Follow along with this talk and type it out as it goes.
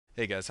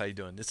Hey guys, how you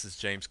doing? This is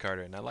James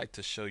Carter, and I'd like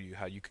to show you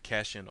how you could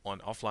cash in on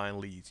offline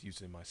leads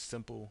using my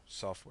simple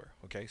software.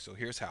 Okay, so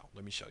here's how.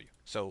 Let me show you.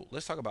 So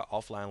let's talk about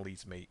offline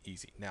leads made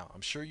easy. Now, I'm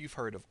sure you've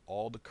heard of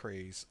all the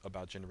craze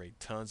about generating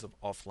tons of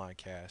offline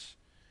cash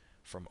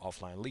from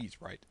offline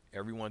leads, right?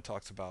 Everyone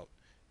talks about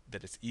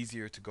that it's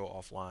easier to go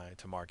offline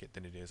to market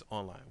than it is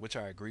online, which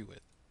I agree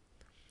with.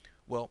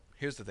 Well,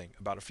 here's the thing.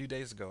 About a few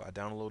days ago, I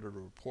downloaded a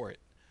report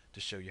to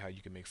show you how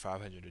you can make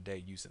 500 a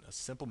day using a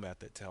simple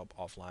method to help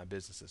offline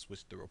businesses,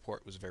 which the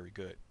report was very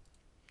good.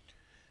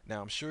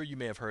 Now, I'm sure you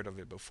may have heard of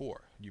it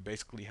before. You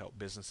basically help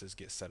businesses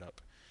get set up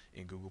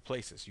in Google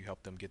Places. You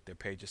help them get their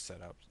pages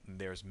set up. And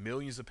there's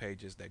millions of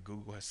pages that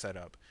Google has set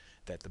up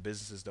that the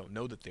businesses don't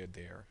know that they're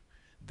there,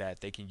 that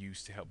they can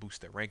use to help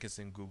boost their rankings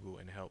in Google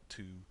and help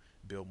to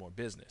build more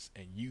business.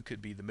 And you could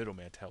be the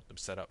middleman to help them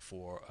set up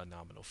for a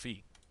nominal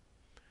fee.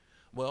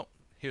 Well,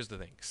 here's the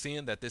thing.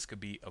 Seeing that this could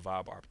be a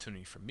viable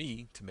opportunity for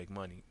me to make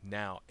money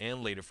now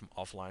and later from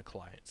offline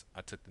clients,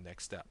 I took the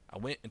next step. I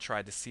went and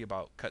tried to see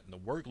about cutting the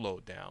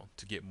workload down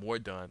to get more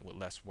done with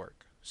less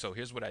work. So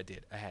here's what I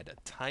did. I had a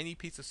tiny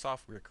piece of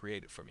software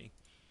created for me,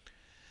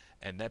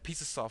 and that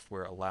piece of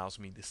software allows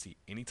me to see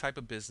any type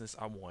of business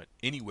I want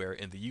anywhere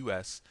in the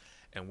US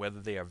and whether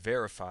they are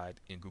verified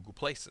in Google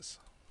Places.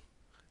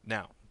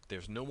 Now,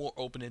 there's no more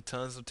opening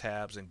tons of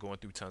tabs and going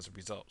through tons of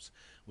results.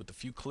 With a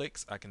few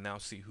clicks, I can now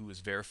see who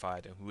is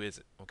verified and who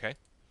isn't. Okay?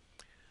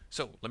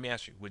 So let me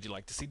ask you, would you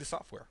like to see the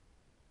software?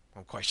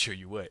 I'm quite sure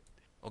you would.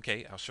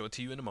 Okay, I'll show it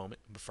to you in a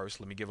moment. But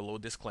first, let me give a little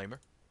disclaimer.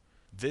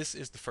 This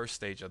is the first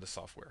stage of the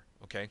software.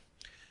 Okay?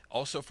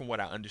 Also, from what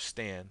I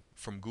understand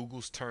from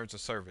Google's terms of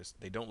service,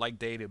 they don't like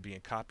data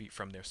being copied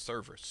from their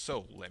servers.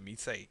 So let me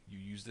say, you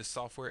use this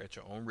software at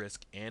your own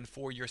risk and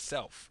for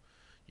yourself.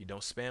 You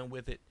don't spam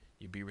with it.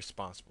 You be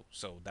responsible.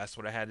 So that's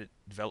what I had it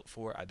developed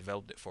for. I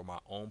developed it for my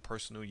own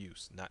personal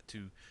use, not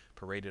to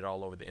parade it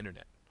all over the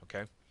internet.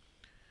 Okay.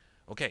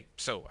 Okay.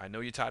 So I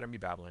know you're tired of me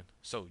babbling.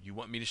 So you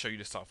want me to show you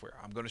the software?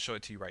 I'm going to show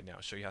it to you right now.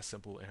 Show you how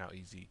simple and how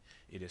easy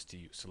it is to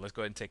use. So let's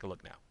go ahead and take a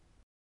look now.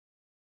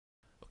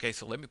 Okay.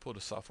 So let me pull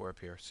the software up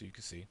here so you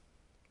can see.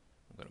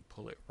 I'm going to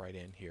pull it right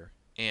in here.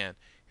 And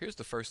here's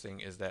the first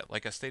thing is that,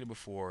 like I stated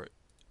before,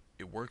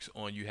 it works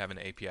on you having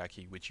an API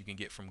key, which you can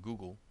get from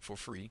Google for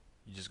free.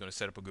 You're just going to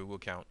set up a Google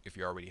account. If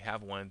you already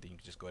have one, then you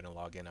can just go ahead and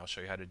log in. I'll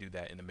show you how to do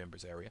that in the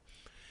members area.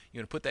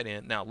 You're going to put that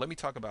in. Now, let me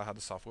talk about how the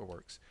software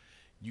works.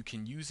 You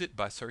can use it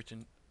by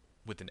searching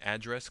with an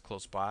address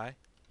close by,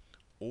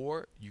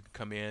 or you can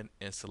come in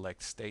and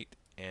select state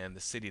and the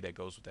city that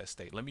goes with that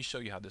state. Let me show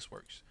you how this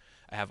works.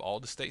 I have all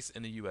the states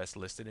in the US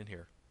listed in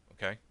here.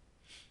 Okay.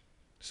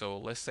 So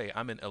let's say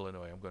I'm in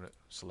Illinois. I'm going to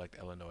select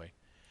Illinois,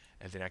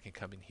 and then I can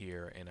come in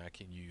here and I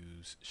can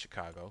use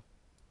Chicago.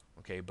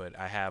 Okay, but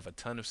I have a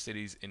ton of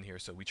cities in here,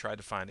 so we tried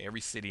to find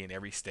every city in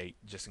every state,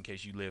 just in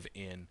case you live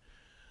in,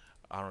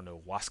 I don't know,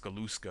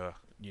 Waskaluska,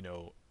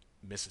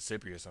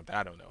 Mississippi or something.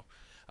 I don't know,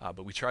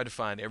 but we tried to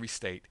find every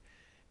state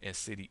and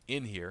city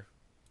in here,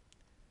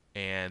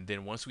 and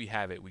then once we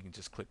have it, we can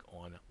just click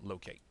on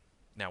locate.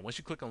 Now, once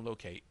you click on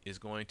locate, it's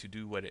going to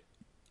do what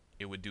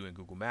it would do in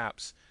Google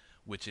Maps,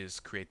 which is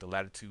create the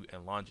latitude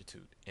and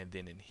longitude. And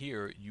then in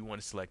here, you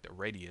want to select a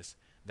radius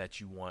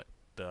that you want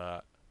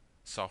the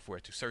software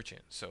to search in.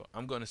 So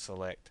I'm going to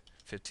select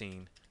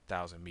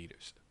 15,000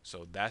 meters.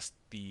 So that's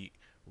the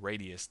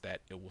radius that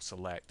it will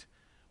select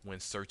when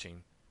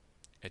searching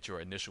at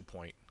your initial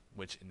point,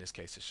 which in this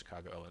case is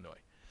Chicago, Illinois.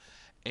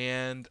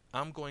 And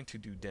I'm going to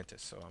do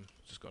dentist. So I'm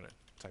just going to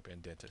type in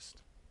dentist.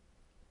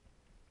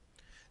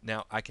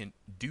 Now I can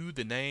do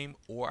the name,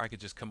 or I could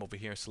just come over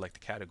here and select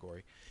the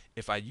category.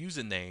 If I use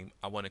a name,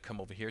 I want to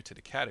come over here to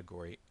the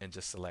category and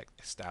just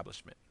select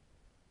establishment.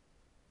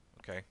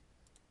 Okay.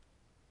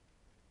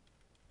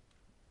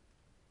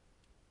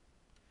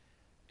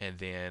 And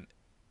then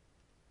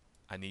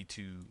I need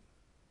to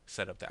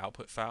set up the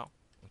output file.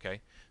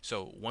 Okay.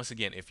 So once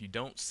again, if you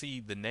don't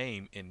see the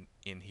name in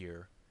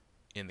here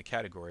in the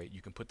category,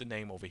 you can put the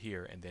name over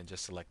here and then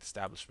just select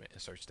establishment and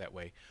search that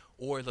way.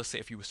 Or let's say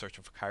if you were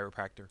searching for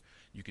chiropractor,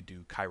 you could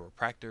do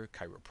chiropractor,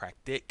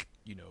 chiropractic,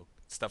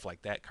 stuff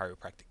like that,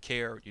 chiropractic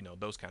care,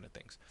 those kind of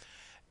things.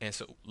 And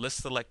so let's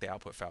select the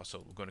output file.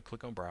 So we're going to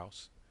click on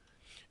browse,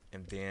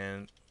 and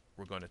then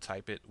we're going to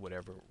type it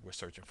whatever we're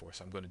searching for.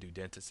 So I'm going to do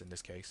dentist in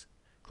this case.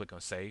 Click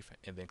on save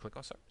and then click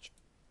on search.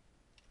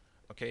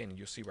 Okay, and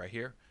you'll see right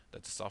here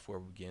that the software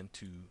will begin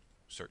to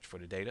search for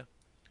the data.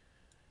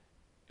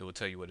 It will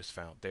tell you what is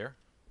found there,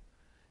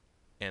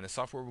 and the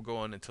software will go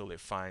on until it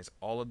finds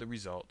all of the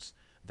results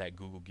that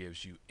Google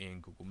gives you in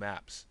Google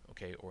Maps,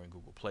 okay, or in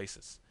Google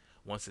Places.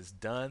 Once it's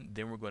done,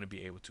 then we're going to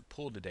be able to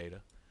pull the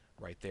data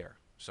right there.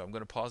 So I'm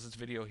going to pause this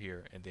video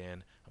here, and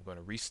then I'm going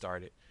to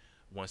restart it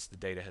once the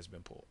data has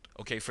been pulled.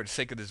 Okay, for the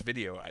sake of this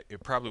video,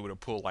 it probably would have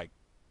pulled like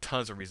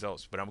tons of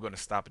results, but I'm going to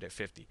stop it at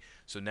 50.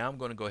 So now I'm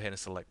going to go ahead and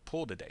select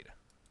pull the data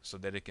so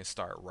that it can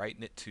start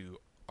writing it to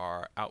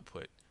our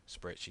output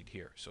spreadsheet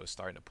here. So it's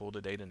starting to pull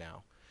the data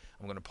now.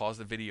 I'm going to pause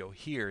the video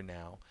here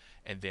now,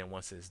 and then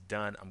once it's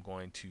done, I'm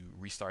going to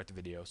restart the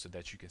video so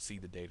that you can see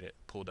the data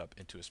pulled up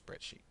into a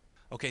spreadsheet.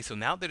 Okay, so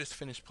now that it's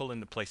finished pulling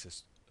the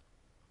places,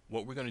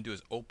 what we're going to do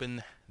is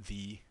open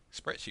the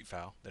spreadsheet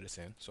file that it's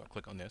in. So I'll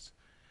click on this.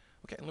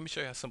 Okay, let me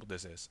show you how simple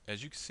this is.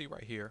 As you can see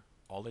right here,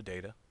 all the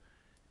data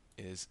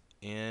is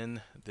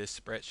in this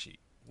spreadsheet,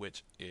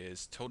 which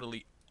is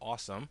totally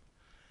awesome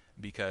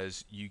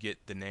because you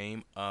get the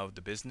name of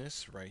the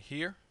business right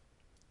here.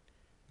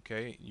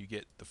 Okay, you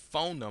get the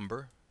phone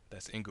number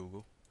that's in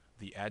Google,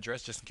 the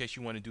address just in case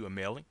you want to do a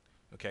mailing,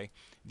 okay,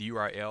 the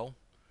URL,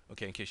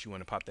 okay, in case you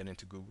want to pop that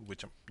into Google,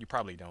 which you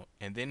probably don't.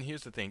 And then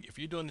here's the thing: if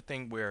you're doing the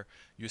thing where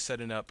you're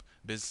setting up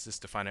businesses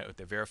to find out if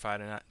they're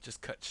verified or not,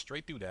 just cut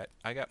straight through that.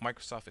 I got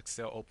Microsoft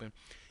Excel open.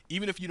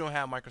 Even if you don't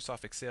have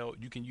Microsoft Excel,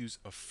 you can use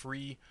a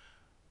free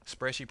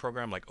spreadsheet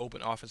program like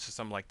OpenOffice or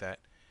something like that.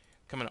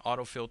 Come in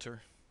auto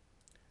filter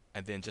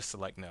and then just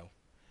select no.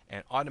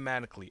 And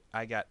automatically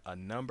I got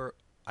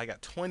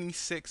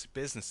 26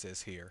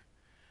 businesses here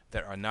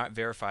that are not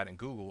verified in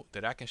Google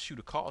that I can shoot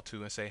a call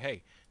to and say,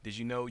 hey, did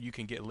you know you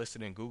can get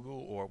listed in Google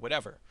or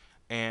whatever?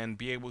 And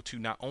be able to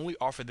not only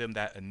offer them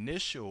that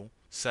initial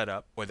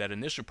setup or that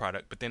initial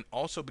product, but then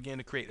also begin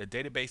to create a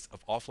database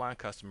of offline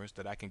customers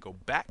that I can go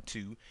back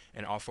to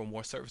and offer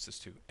more services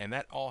to. And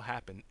that all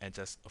happened at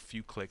just a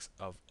few clicks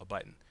of a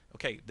button.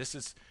 Okay, this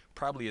is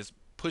probably as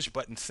push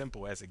button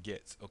simple as it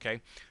gets. Okay,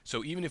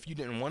 so even if you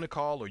didn't want to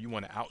call or you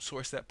want to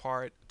outsource that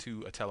part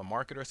to a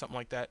telemarketer or something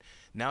like that,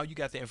 now you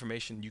got the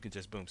information, you can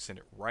just boom, send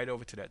it right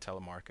over to that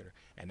telemarketer,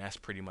 and that's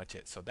pretty much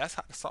it. So that's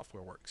how the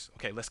software works.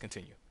 Okay, let's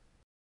continue.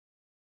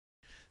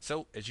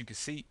 So as you can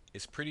see,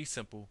 it's pretty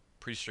simple,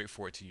 pretty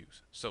straightforward to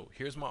use. So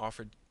here's my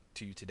offer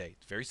to you today.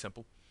 It's very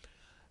simple.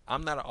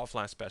 I'm not an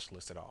offline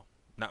specialist at all,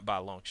 not by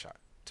a long shot.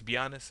 To be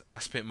honest, I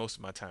spent most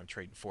of my time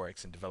trading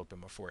Forex and developing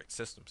my Forex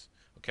systems.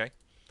 Okay,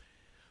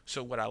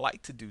 so what I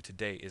like to do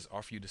today is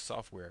offer you the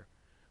software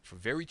for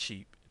very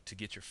cheap to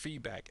get your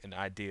feedback and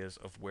ideas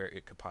of where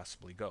it could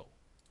possibly go.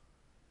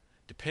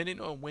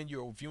 Depending on when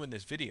you're viewing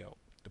this video,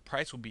 the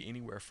price will be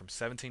anywhere from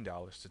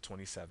 $17 to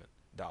 $27.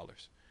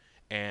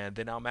 And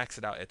then I'll max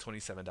it out at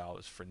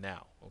 $27 for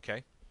now,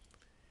 okay?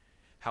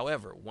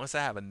 However, once I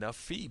have enough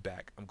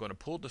feedback, I'm going to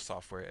pull the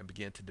software and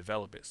begin to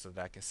develop it so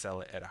that I can sell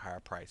it at a higher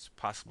price,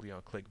 possibly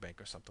on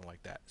ClickBank or something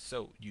like that.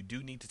 So you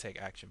do need to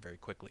take action very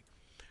quickly.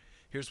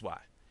 Here's why.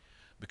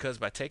 Because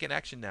by taking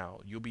action now,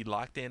 you'll be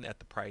locked in at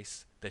the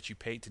price that you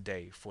paid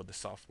today for the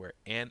software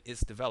and its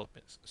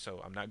developments.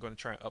 So I'm not going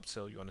to try and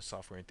upsell you on the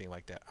software or anything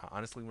like that. I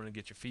honestly want to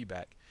get your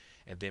feedback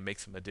and then make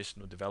some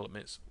additional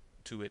developments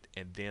to it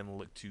and then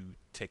look to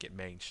take it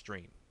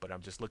mainstream. But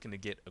I'm just looking to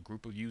get a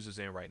group of users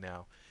in right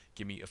now,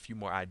 give me a few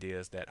more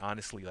ideas that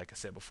honestly, like I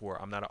said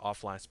before, I'm not an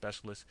offline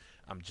specialist.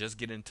 I'm just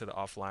getting into the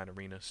offline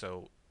arena,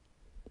 so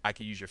I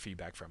can use your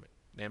feedback from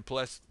it. And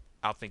plus,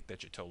 I'll think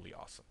that you're totally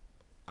awesome.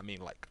 I mean,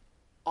 like,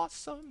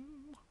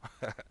 awesome.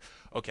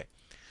 Okay,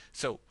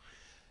 so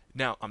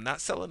now I'm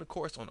not selling a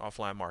course on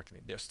offline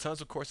marketing. There's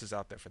tons of courses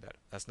out there for that.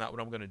 That's not what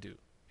I'm going to do.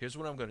 Here's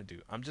what I'm going to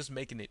do. I'm just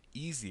making it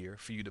easier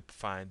for you to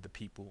find the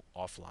people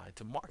offline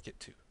to market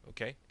to,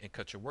 okay, and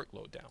cut your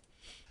workload down.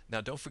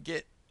 Now, don't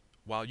forget,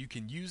 while you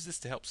can use this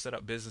to help set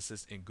up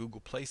businesses in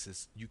Google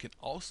Places, you can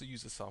also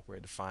use the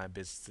software to find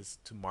businesses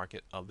to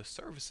market other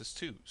services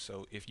too.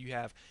 So if you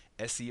have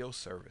SEO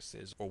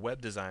services or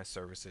web design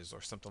services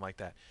or something like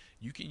that,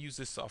 you can use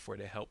this software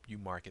to help you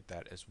market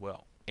that as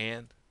well.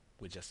 And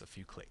with just a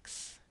few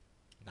clicks.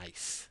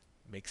 Nice.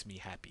 Makes me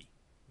happy.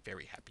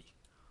 Very happy.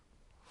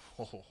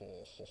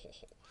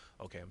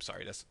 Okay, I'm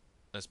sorry.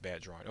 That's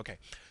bad drawing. Okay.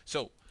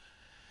 So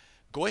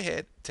go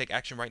ahead, take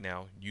action right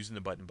now using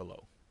the button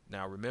below.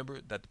 Now remember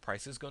that the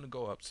price is going to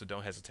go up, so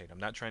don't hesitate. I'm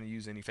not trying to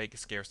use any fake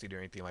scarcity or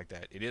anything like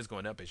that. It is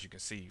going up, as you can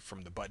see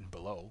from the button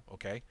below,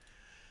 okay?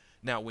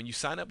 Now when you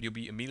sign up, you'll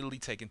be immediately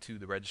taken to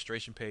the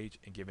registration page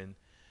and given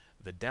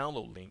the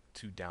download link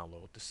to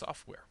download the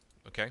software,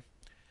 okay?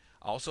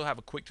 I also have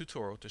a quick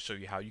tutorial to show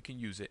you how you can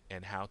use it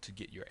and how to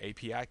get your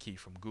API key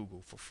from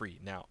Google for free.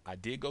 Now, I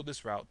did go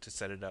this route to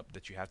set it up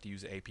that you have to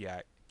use the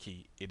API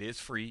key. It is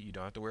free. You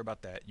don't have to worry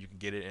about that. You can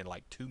get it in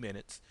like 2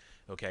 minutes,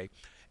 okay?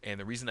 And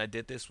the reason I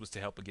did this was to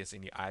help against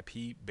any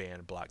IP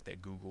ban block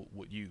that Google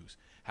would use.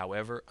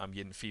 However, I'm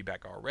getting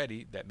feedback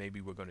already that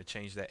maybe we're going to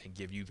change that and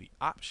give you the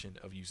option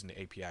of using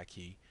the API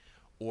key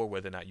or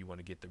whether or not you want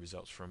to get the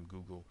results from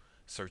Google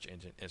search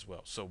engine as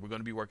well. So we're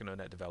going to be working on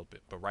that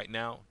development. But right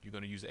now, you're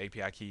going to use the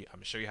API key. I'm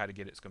going to show you how to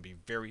get it. It's going to be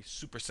very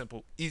super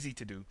simple, easy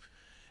to do,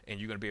 and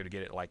you're going to be able to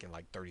get it like in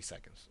like 30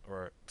 seconds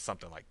or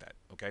something like that,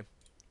 okay?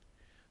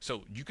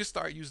 So you can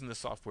start using the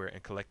software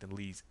and collecting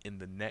leads in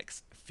the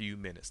next few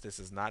minutes. This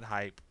is not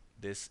hype.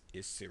 This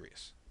is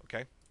serious,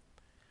 okay?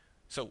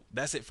 So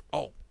that's it.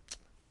 Oh,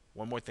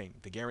 one more thing,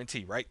 the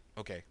guarantee, right?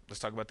 Okay, let's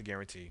talk about the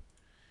guarantee.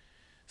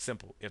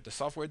 Simple. If the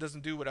software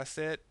doesn't do what I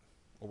said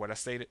or what I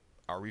stated,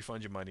 I'll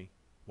refund your money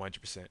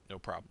 100%, no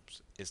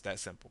problems. It's that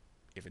simple.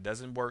 If it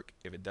doesn't work,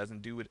 if it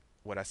doesn't do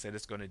what I said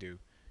it's going to do,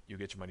 you'll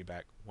get your money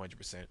back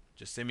 100%.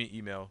 Just send me an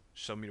email,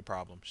 show me the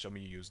problem, show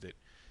me you used it.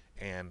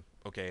 And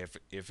okay,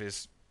 if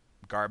it's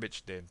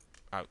garbage, then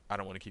I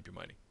don't want to keep your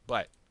money.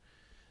 But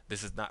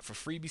this is not for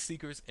freebie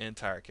seekers and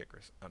tire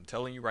kickers. I'm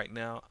telling you right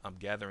now, I'm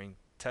gathering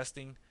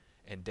testing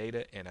and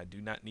data, and I do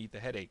not need the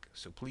headache.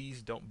 So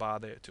please don't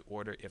bother to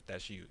order if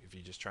that's you. If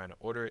you're just trying to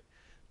order it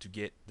to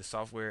get the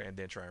software and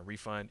then try and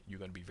refund, you're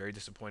going to be very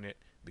disappointed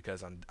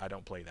because I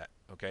don't play that.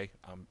 Okay,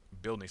 I'm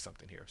building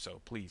something here.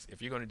 So please,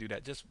 if you're going to do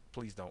that, just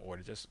please don't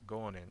order. Just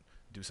go on and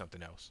do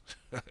something else.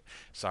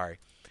 Sorry.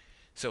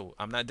 So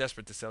I'm not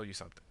desperate to sell you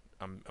something.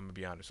 I'm gonna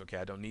be honest, okay?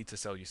 I don't need to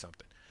sell you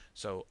something.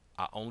 So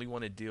I only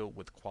want to deal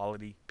with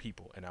quality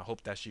people, and I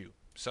hope that's you.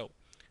 So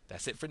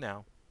that's it for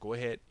now. Go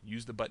ahead,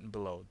 use the button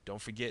below.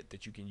 Don't forget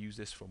that you can use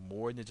this for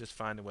more than just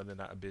finding whether or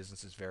not a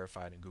business is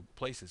verified in Google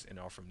Places and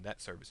offering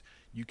that service.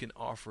 You can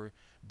offer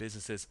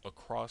businesses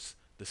across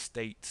the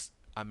states,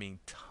 I mean,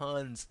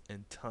 tons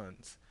and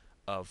tons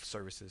of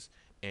services,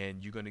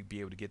 and you're going to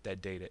be able to get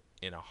that data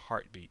in a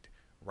heartbeat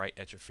right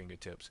at your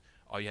fingertips.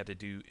 All you have to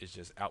do is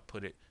just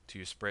output it to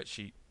your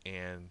spreadsheet,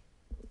 and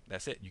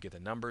that's it. You get the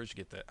numbers, you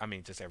get the, I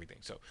mean, just everything.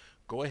 So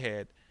go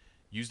ahead,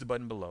 use the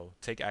button below,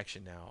 take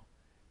action now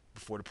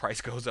before the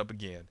price goes up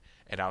again,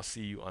 and I'll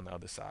see you on the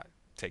other side.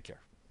 Take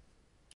care.